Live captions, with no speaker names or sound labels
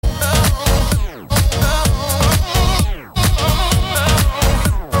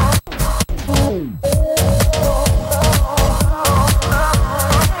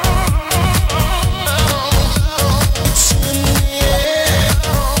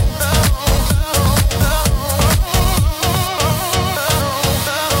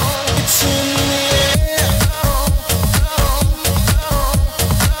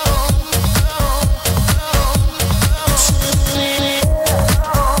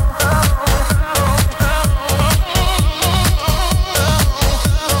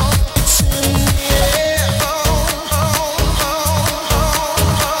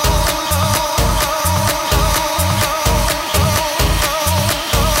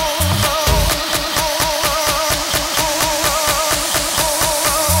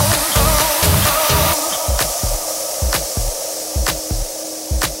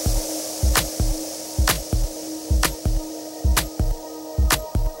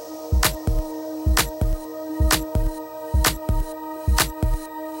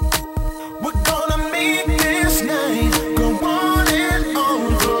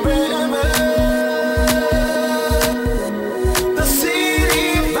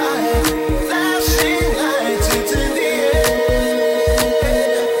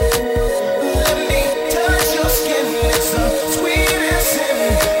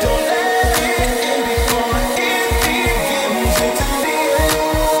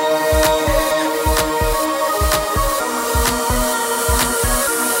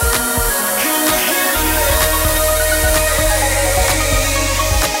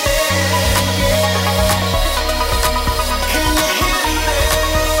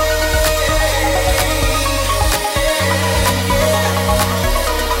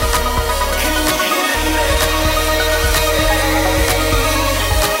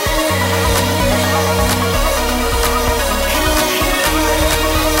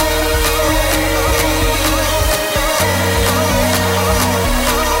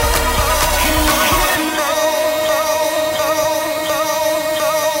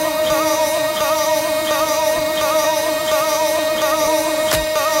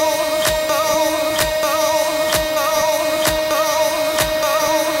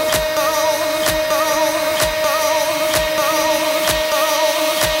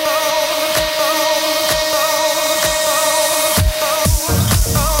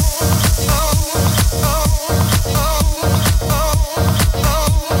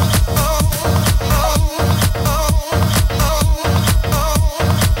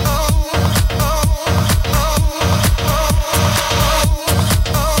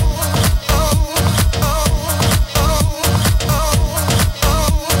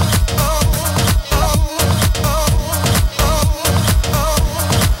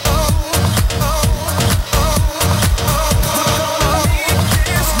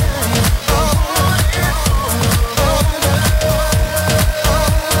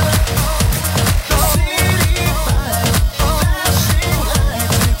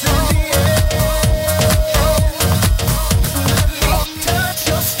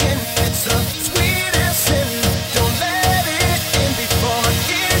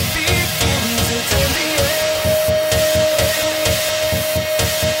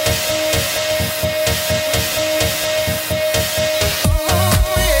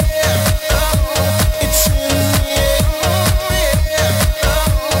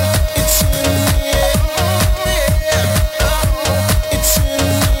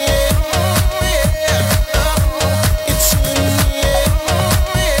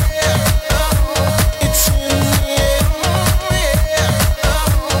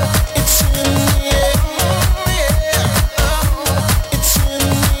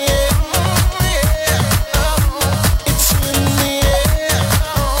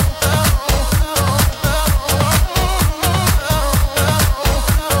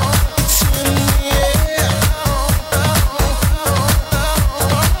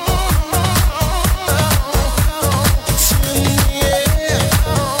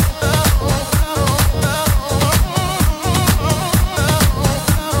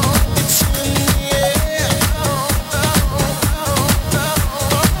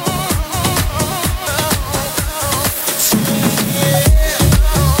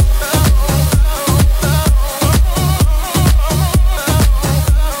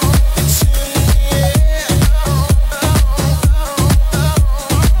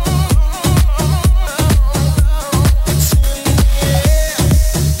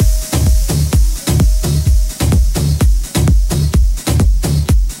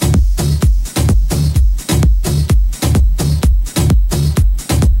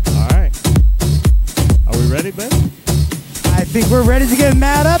ready to get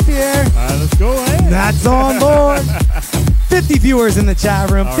Matt up here. Let's go, eh? Matt's on board. 50 viewers in the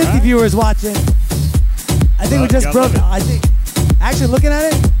chat room. All 50 right. viewers watching. I think we just broke. I think, actually, looking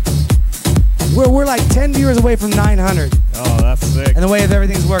at it, we're like 10 viewers away from 900. Oh, that's sick. And the way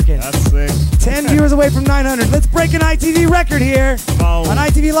everything's working. That's sick. 10 viewers away from 900. Let's break an ITV record here on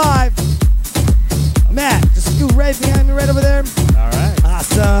ITV Live. Matt, just scoot right behind me, right over there. All right.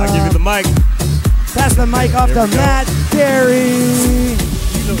 Awesome. I'll give you the mic. Pass the mic off to Matt Darey.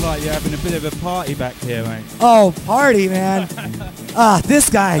 You look like you're having a bit of a party back here, mate. Oh, party, man. This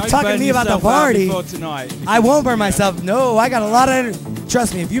guy talking to me about the party. Tonight. I won't burn myself. No, I got a lot of energy.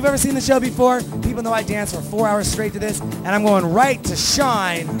 Trust me, if you've ever seen the show before, people know I dance for 4 hours straight to this, and I'm going right to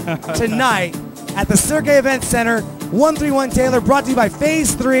shine tonight at the Cirque Event Center, 131 Taylor, brought to you by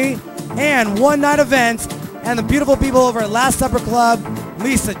Phase 3 and One Night Events, and the beautiful people over at Last Supper Club,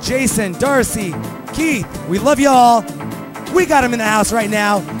 Lisa, Jason, Darcy, Keith. We love you all. We got him in the house right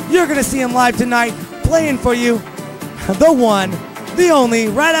now. You're going to see him live tonight, playing for you, the one, the only,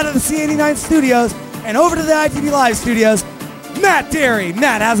 right out of the C89 studios and over to the ITV Live studios, Matt Darey.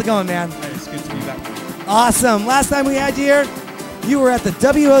 Matt, how's it going, man? Hey, it's good to be back. Awesome. Last time we had you here, you were at the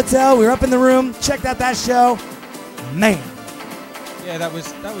W Hotel. We were up in the room. Checked out that show. Man. Yeah, that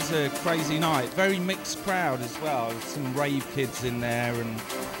was a crazy night. Very mixed crowd as well. Some rave kids in there and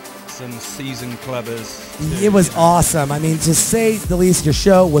some seasoned clubbers. Too, It was awesome. I mean, to say the least, your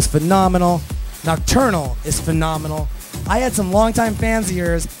show was phenomenal. Nocturnal is phenomenal. I had some longtime fans of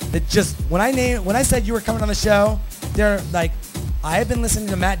yours that just, when I said you were coming on the show, they're like, I have been listening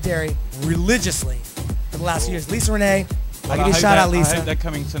to Matt Darey religiously for the last few years. Lisa Renee, Well, I give you a shout out, Lisa. I hope they're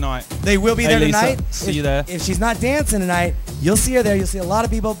coming tonight. They will be Hey, there Lisa, tonight. see you there. If she's not dancing tonight, you'll see her there. You'll see a lot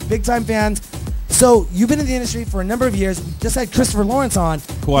of people, big time fans. So you've been in the industry for a number of years. We just had Christopher Lawrence on.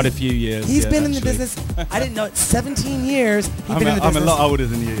 Quite a few years. He's been in the actually. business. I didn't know it. 17 years. He's been in the I'm business. a lot older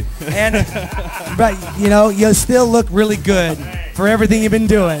than you. And but you know, you still look really good for everything you've been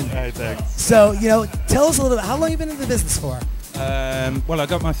doing. Hey, thanks. So tell us a little bit. How long you been in the business for? Well, I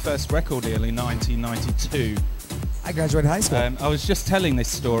got my first record deal in 1992. I graduated high school. I was just telling this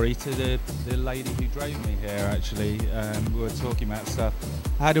story to the lady who drove me here, actually. We were talking about stuff.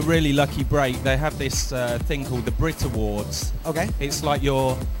 I had a really lucky break. They have this thing called the Brit Awards. Okay. It's like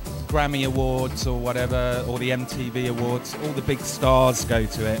your Grammy Awards or whatever, or the MTV Awards. All the big stars go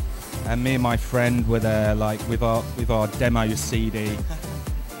to it. And me and my friend were there, like with our demo CD.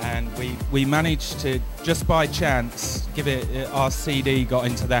 And we managed to, just by chance, our CD got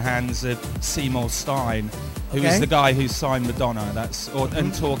into the hands of Seymour Stein, who is the guy who signed Madonna.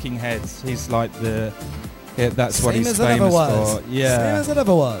 And Talking Heads. He's like that's what he's famous for. Yeah. Same as it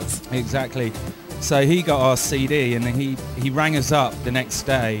ever was. Exactly. So he got our CD and he rang us up the next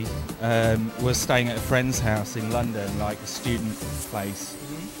day. We're staying at a friend's house in London, like a student place.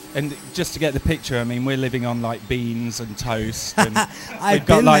 And just to get the picture, I mean, we're living on like beans and toast. And I've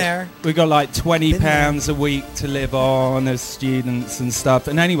been there. We've got like £20 a week to live on as students and stuff.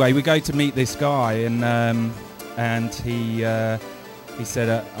 And anyway, we go to meet this guy, and he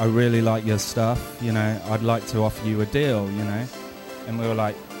said, I really like your stuff. I'd like to offer you a deal. And we were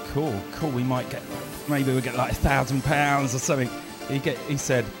like, cool. We might get, maybe we'll get like £1,000 or something. He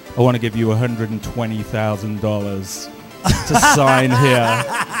said, I want to give you $120,000 to sign here.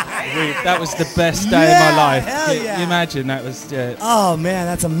 That was the best day of my life. Hell yeah. You imagine that was. Oh man,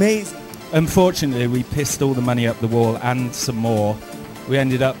 that's amazing. Unfortunately, we pissed all the money up the wall and some more. We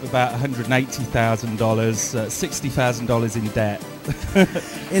ended up about $180,000, $60,000 in debt.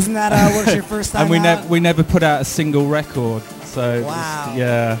 Isn't that how it works your first time And we never put out a single record. So wow.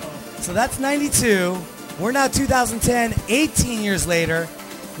 Yeah. So that's 92. We're now 2010, 18 years later.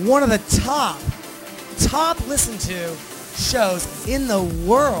 One of the top listened to shows in the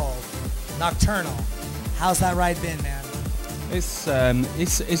world, Nocturnal. How's that ride been, man? It's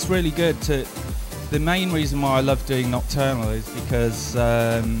really good. The main reason why I love doing Nocturnal is because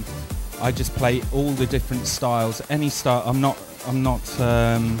I just play all the different styles. Any style.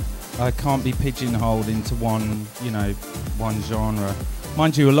 I can't be pigeonholed into one genre.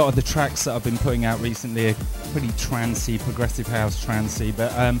 Mind you, a lot of the tracks that I've been putting out recently are pretty trancey, progressive house trancey,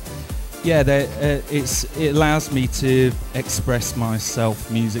 but it allows me to express myself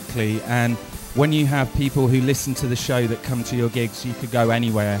musically. And when you have people who listen to the show that come to your gigs, you could go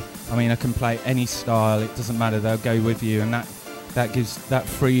anywhere. I mean, I can play any style, it doesn't matter, they'll go with you, and that gives, that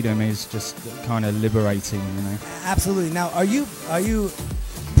freedom is just kind of liberating, Absolutely. Now, are you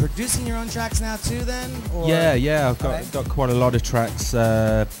producing your own tracks now too then? Or? Yeah, I've got quite a lot of tracks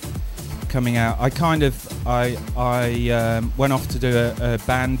coming out. I went off to do a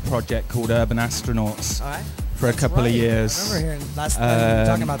band project called Urban Astronauts for a couple of years. I remember hearing last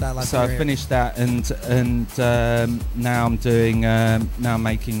talking about that last So I finished that, and now I'm doing now I'm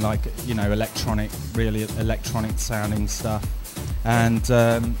making like really electronic sounding stuff, and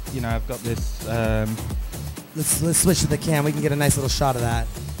I've got this. Let's switch to the cam. We can get a nice little shot of that.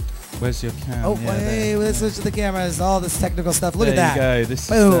 Where's your cam? Oh, hey, let's switch to the cameras. All this technical stuff. Look at that. There you go. This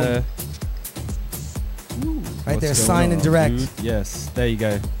Boom. is right there, signed and direct. Dude? Yes, there you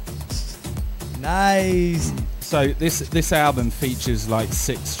go. Nice. So this album features like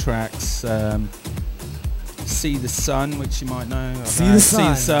 6 tracks. See the Sun, which you might know. See the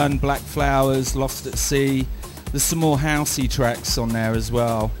Sun, Black Flowers, Lost at Sea. There's some more housey tracks on there as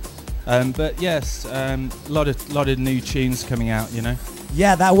well. But yes, lot of new tunes coming out.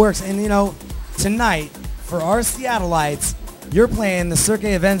 Yeah, that works. And tonight for our Seattleites, you're playing the Cirque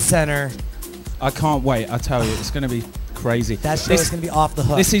Event Center. I can't wait. I tell you, it's going to be crazy. That show is going to be off the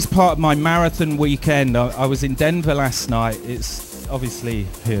hook. This is part of my marathon weekend. I was in Denver last night. It's obviously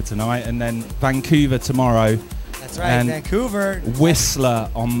here tonight, and then Vancouver tomorrow. That's right, Vancouver. Whistler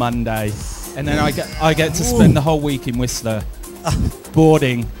on Monday, and then I get to spend the whole week in Whistler,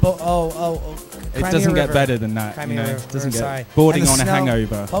 boarding. It doesn't get better than that. It doesn't get boarding on a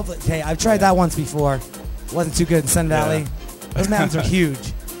hangover. Hopefully, hey, I've tried that once before. Wasn't too good in Sun Valley. Those mountains are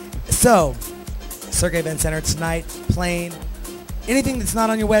huge. So, Cirque Event Center tonight, playing. Anything that's not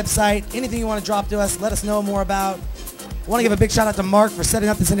on your website, anything you want to drop to us, let us know more about. I want to give a big shout out to Mark for setting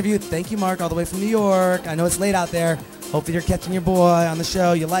up this interview. Thank you, Mark, all the way from New York. I know it's late out there. Hopefully you're catching your boy on the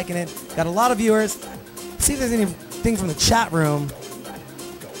show. You're liking it. Got a lot of viewers. See if there's anything from the chat room.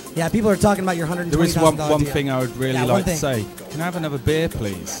 Yeah, people are talking about your $120,000 There is one deal. thing I would really like to say. Can I have another beer,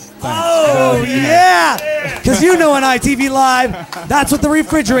 please? Thanks. Oh, yeah! Because on ITV Live, that's what the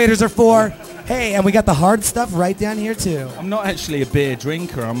refrigerators are for. Hey, and we got the hard stuff right down here, too. I'm not actually a beer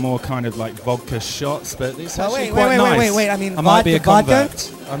drinker. I'm more kind of like vodka shots, but it's actually quite nice. Wait. I mean, I might be a vodka?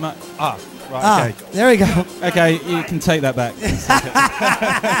 convert. Okay. There we go. Okay, you can take that back.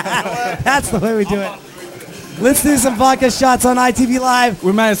 That's the way we do it. Let's do some vodka shots on ITV Live.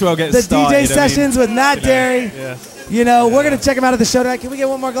 We may as well get the started. DJ sessions with Matt Darey. Yes. We're going to check him out at the show tonight. Can we get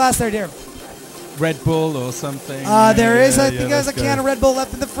one more glass there, dear? Red Bull or something. There is. I think there's a can of Red Bull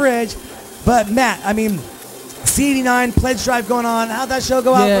left in the fridge. But, Matt, I mean, C89 Pledge Drive going on. How'd that show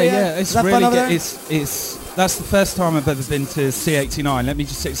go out for you? Yeah, it's really fun over there? That's the first time I've ever been to C89. Let me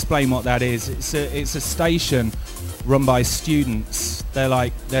just explain what that is. It's a station run by students.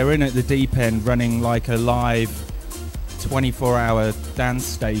 They're in at the deep end running like a live 24-hour dance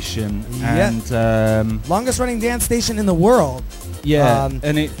station. And longest running dance station in the world. Yeah,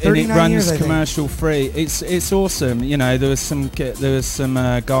 and it runs years, commercial free. It's awesome. There was some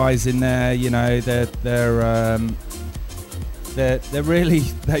guys in there. They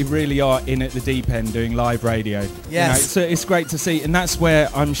really are in at the deep end doing live radio. Yes. So it's great to see, and that's where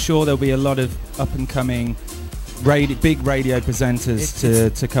I'm sure there'll be a lot of up and coming big radio presenters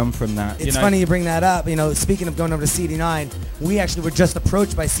to come from that. It's funny you bring that up. Speaking of going over to CD9, we actually were just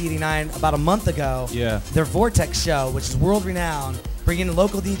approached by CD9 about a month ago. Yeah. Their Vortex show, which is world renowned, bringing in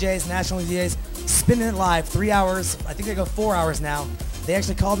local DJs, national DJs, spinning it live 3 hours. I think they go 4 hours now. They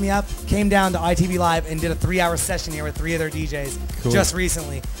actually called me up, came down to ITV Live, and did a 3-hour session here with 3 of their DJs just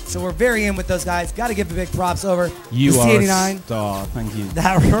recently. So we're very in with those guys. Got to give the big props over. You are C89. a star. Thank you.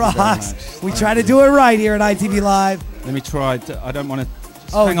 That rocks. We try to do it right here at ITV Live. Let me try. I don't want to.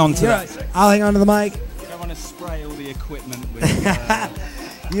 Hang on to that. I'll hang on to the mic. I don't want to spray all the equipment with.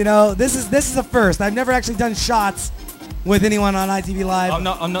 This is a first. I've never actually done shots with anyone on ITV Live.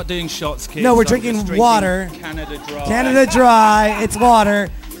 I'm not doing shots, kids. No, we're drinking water. Canada Dry. Canada Dry. It's water.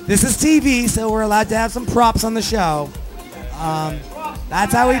 This is TV, so we're allowed to have some props on the show.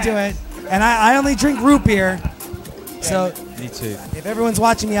 That's how we do it. And I only drink root beer. So me too. If everyone's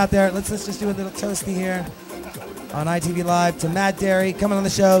watching me out there, let's just do a little toasty here on ITV Live to Matt Darey coming on the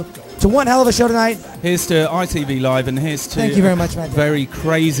show. To one hell of a show tonight. Here's to ITV Live, and here's to thank you very much, Matt. Very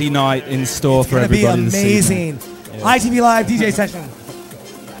crazy night in store for everybody. It's gonna be amazing. ITV Live DJ session.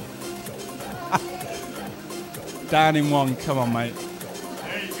 Down in one. Come on, mate.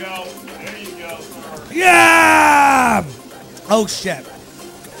 There you go. There you go, sir. Yeah! Oh, shit.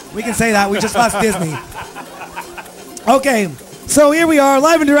 We can say that. We just lost Disney. Okay, so here we are,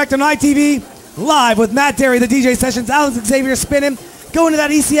 live and direct on ITV, live with Matt Darey, the DJ sessions. Alex Xavier spinning. Going to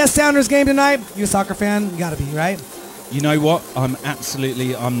that ECS Sounders game tonight. You a soccer fan? You gotta be, right? You know what? I'm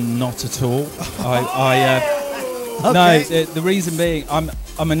not at all. Okay. No, the reason being, I'm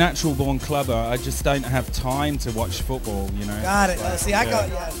a natural born clubber. I just don't have time to watch football. Got it. See, I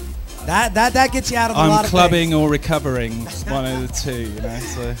That gets you out of a lot I'm of clubbing things. or recovering. It's one of the two, you know.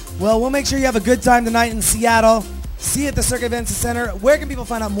 So. Well, we'll make sure you have a good time tonight in Seattle. See you at the Circuit Events Center. Where can people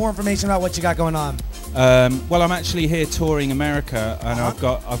find out more information about what you got going on? Well, I'm actually here touring America, and I've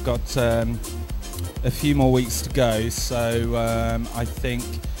got a few more weeks to go. So I think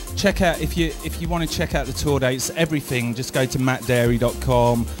check out if you want to check out the tour dates, everything. Just go to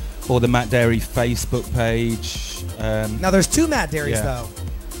mattdarey.com or the Matt Darey Facebook page. Now there's 2 Matt Dareys Yeah. though.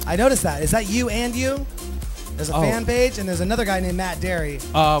 I noticed that. Is that you and you? There's a fan page, and there's another guy named Matt Darey.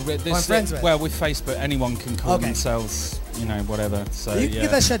 I'm friends with. Well, with Facebook, anyone can call Okay. themselves, you know, whatever. So You can yeah.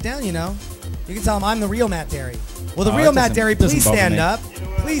 get that shut down, you know. You can tell him I'm the real Matt Darey. Well, the Oh, real it Matt doesn't- Darey, doesn't please bother stand me. up.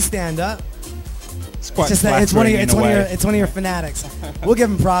 Please stand up. It's quite It's just that it's one of flattering your in a way. it's one of your fanatics. We'll give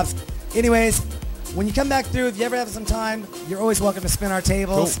him props. Anyways, when you come back through, if you ever have some time, you're always welcome to spin our Cool.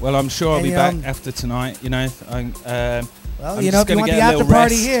 tables. Well, I'm sure I'll And, be you back know, after tonight. You know, Well, I'm you just know, if you gonna want get the a after little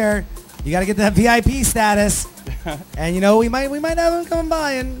party rest. here, you got to get that VIP status. And you know, we might have him coming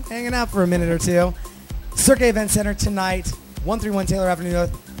by and hanging out for a minute or two. Circuit Event Center tonight, 131 Taylor Avenue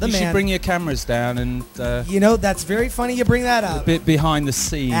North. The You man. should bring your cameras down and You know, that's very funny you bring that a up. bit behind the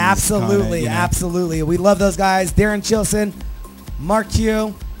scenes. Absolutely, kinda, you know. absolutely. We love those guys. Darren Chilson, Mark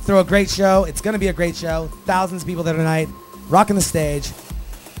Q, throw a great show. It's going to be a great show. Thousands of people there tonight, rocking the stage.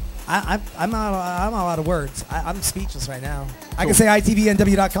 I'm not out of words. I'm speechless right now. I can say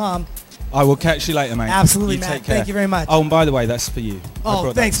ITVNW.com. I will catch you later, mate. Absolutely, You Matt. take care. Thank you very much. Oh, and by the way, that's for you. I Oh,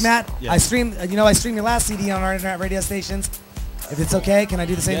 brought thanks, that. Matt. Yeah. I stream your last CD on our internet radio stations. If it's okay, can I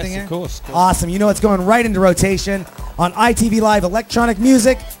do the same Yes, thing here? of course. Awesome. You know it's going right into rotation on ITV Live Electronic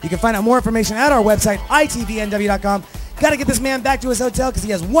Music. You can find out more information at our website, itvnw.com. Got to get this man back to his hotel because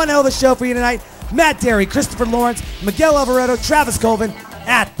he has one hell of a show for you tonight. Matt Darey, Christopher Lawrence, Miguel Alvaredo, Travis Colvin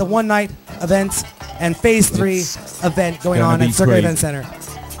at the One Night events and Phase 3 event going gonna on be at Circuit great. Event Center.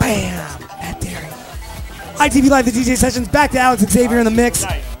 Bam! Matt Darey. ITV Live, the DJ sessions. Back to Alex Xavier in the mix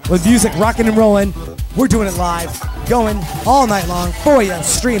with music rocking and rolling. We're doing it live, going all night long for you,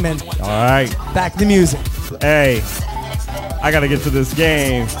 streaming. All right. Back to music. Hey, I got to get to this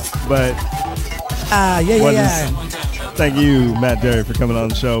game, but Yeah. thank you, Matt Darey, for coming on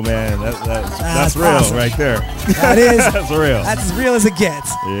the show, man. That's real awesome. right there. That is. That's real. That's as real as it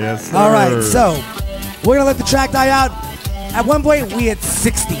gets. Yes, sir. All right, so we're gonna let the track die out. At one point, we had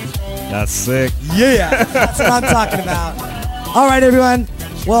 60. That's sick. Yeah, that's what I'm talking about. All right, everyone.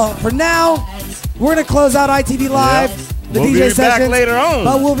 Well, for now, we're gonna close out ITV Live. Yep. The We'll DJ be back sessions, later on.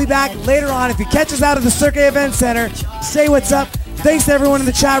 But we'll be back later on. If you catch us out at the Circuit Event Center, say what's up. Thanks to everyone in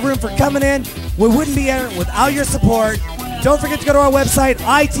the chat room for coming in. We wouldn't be here without your support. Don't forget to go to our website,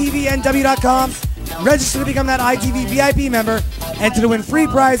 itvnw.com. Register to become that ITV VIP member. Enter to win free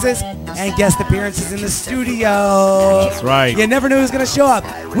prizes and guest appearances in the studio. That's right. You never knew who was going to show up.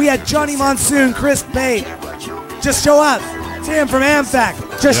 We had Johnny Monsoon, Chris Pate. Just show up. Tim from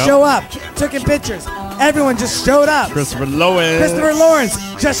AmFac. Just Yep. show up. Took in pictures. Everyone just showed up. Christopher Lawrence. Christopher Lawrence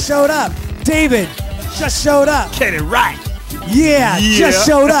just showed up. David just showed up. Get it right. Yeah, Yeah. just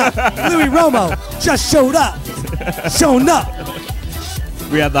showed up. Louis Romo just showed up. Shown up.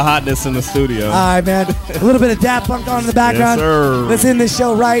 We had the hotness in the studio. All right, man. A little bit of Daft Punk on in the background. Yes, sir. Let's end this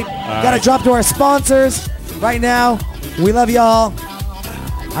show right. Got to right. drop to our sponsors right now. We love y'all.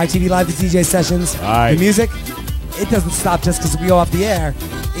 ITV Live, the DJ sessions. All right. The music, it doesn't stop just because we go off the air.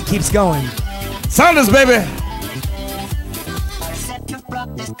 It keeps going. Saunders, baby.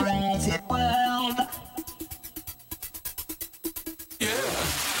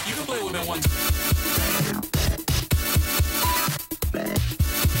 You can play with me one.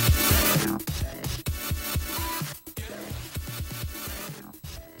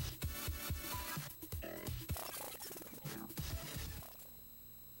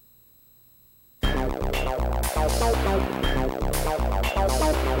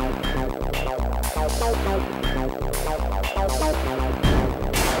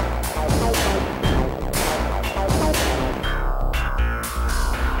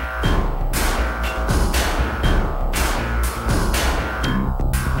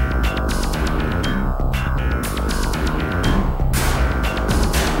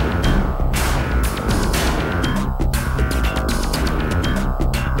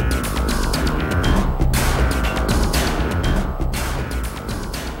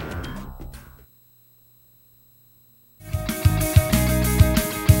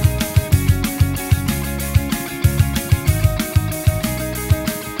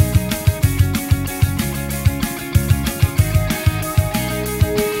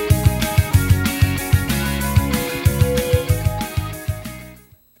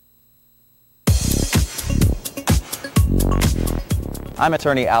 I'm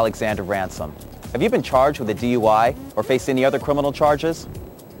attorney Alexander Ransom. Have you been charged with a DUI or faced any other criminal charges?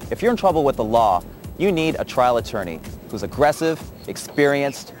 If you're in trouble with the law, you need a trial attorney who's aggressive,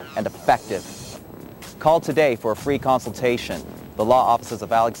 experienced, and effective. Call today for a free consultation. The law offices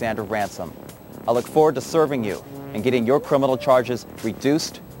of Alexander Ransom. I look forward to serving you and getting your criminal charges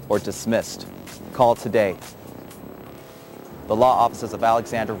reduced or dismissed. Call today. The law offices of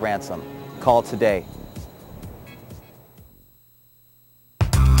Alexander Ransom. Call today.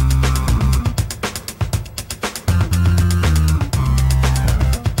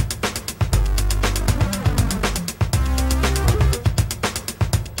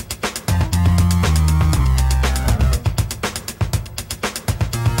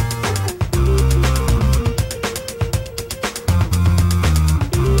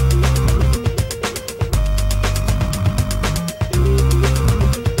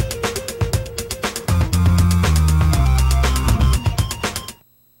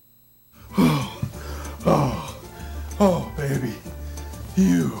 Oh, baby,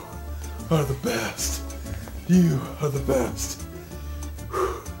 you are the best. You are the best.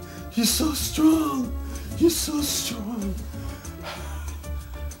 You're so strong. You're so strong.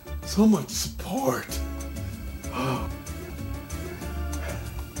 So much support.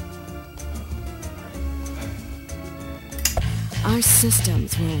 Our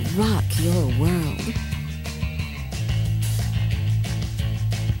systems will rock your world.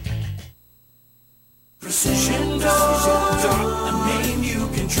 Precision Door, a name you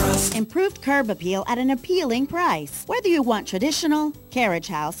can trust. Improved curb appeal at an appealing price. Whether you want traditional, carriage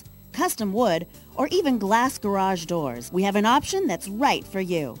house, custom wood, or even glass garage doors, we have an option that's right for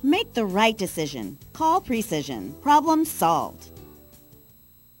you. Make the right decision. Call Precision. Problem solved.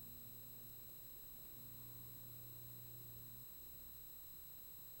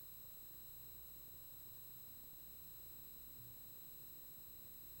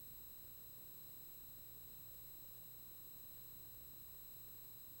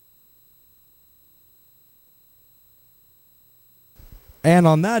 And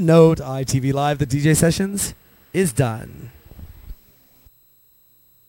on that note, ITV Live, the DJ Sessions is done.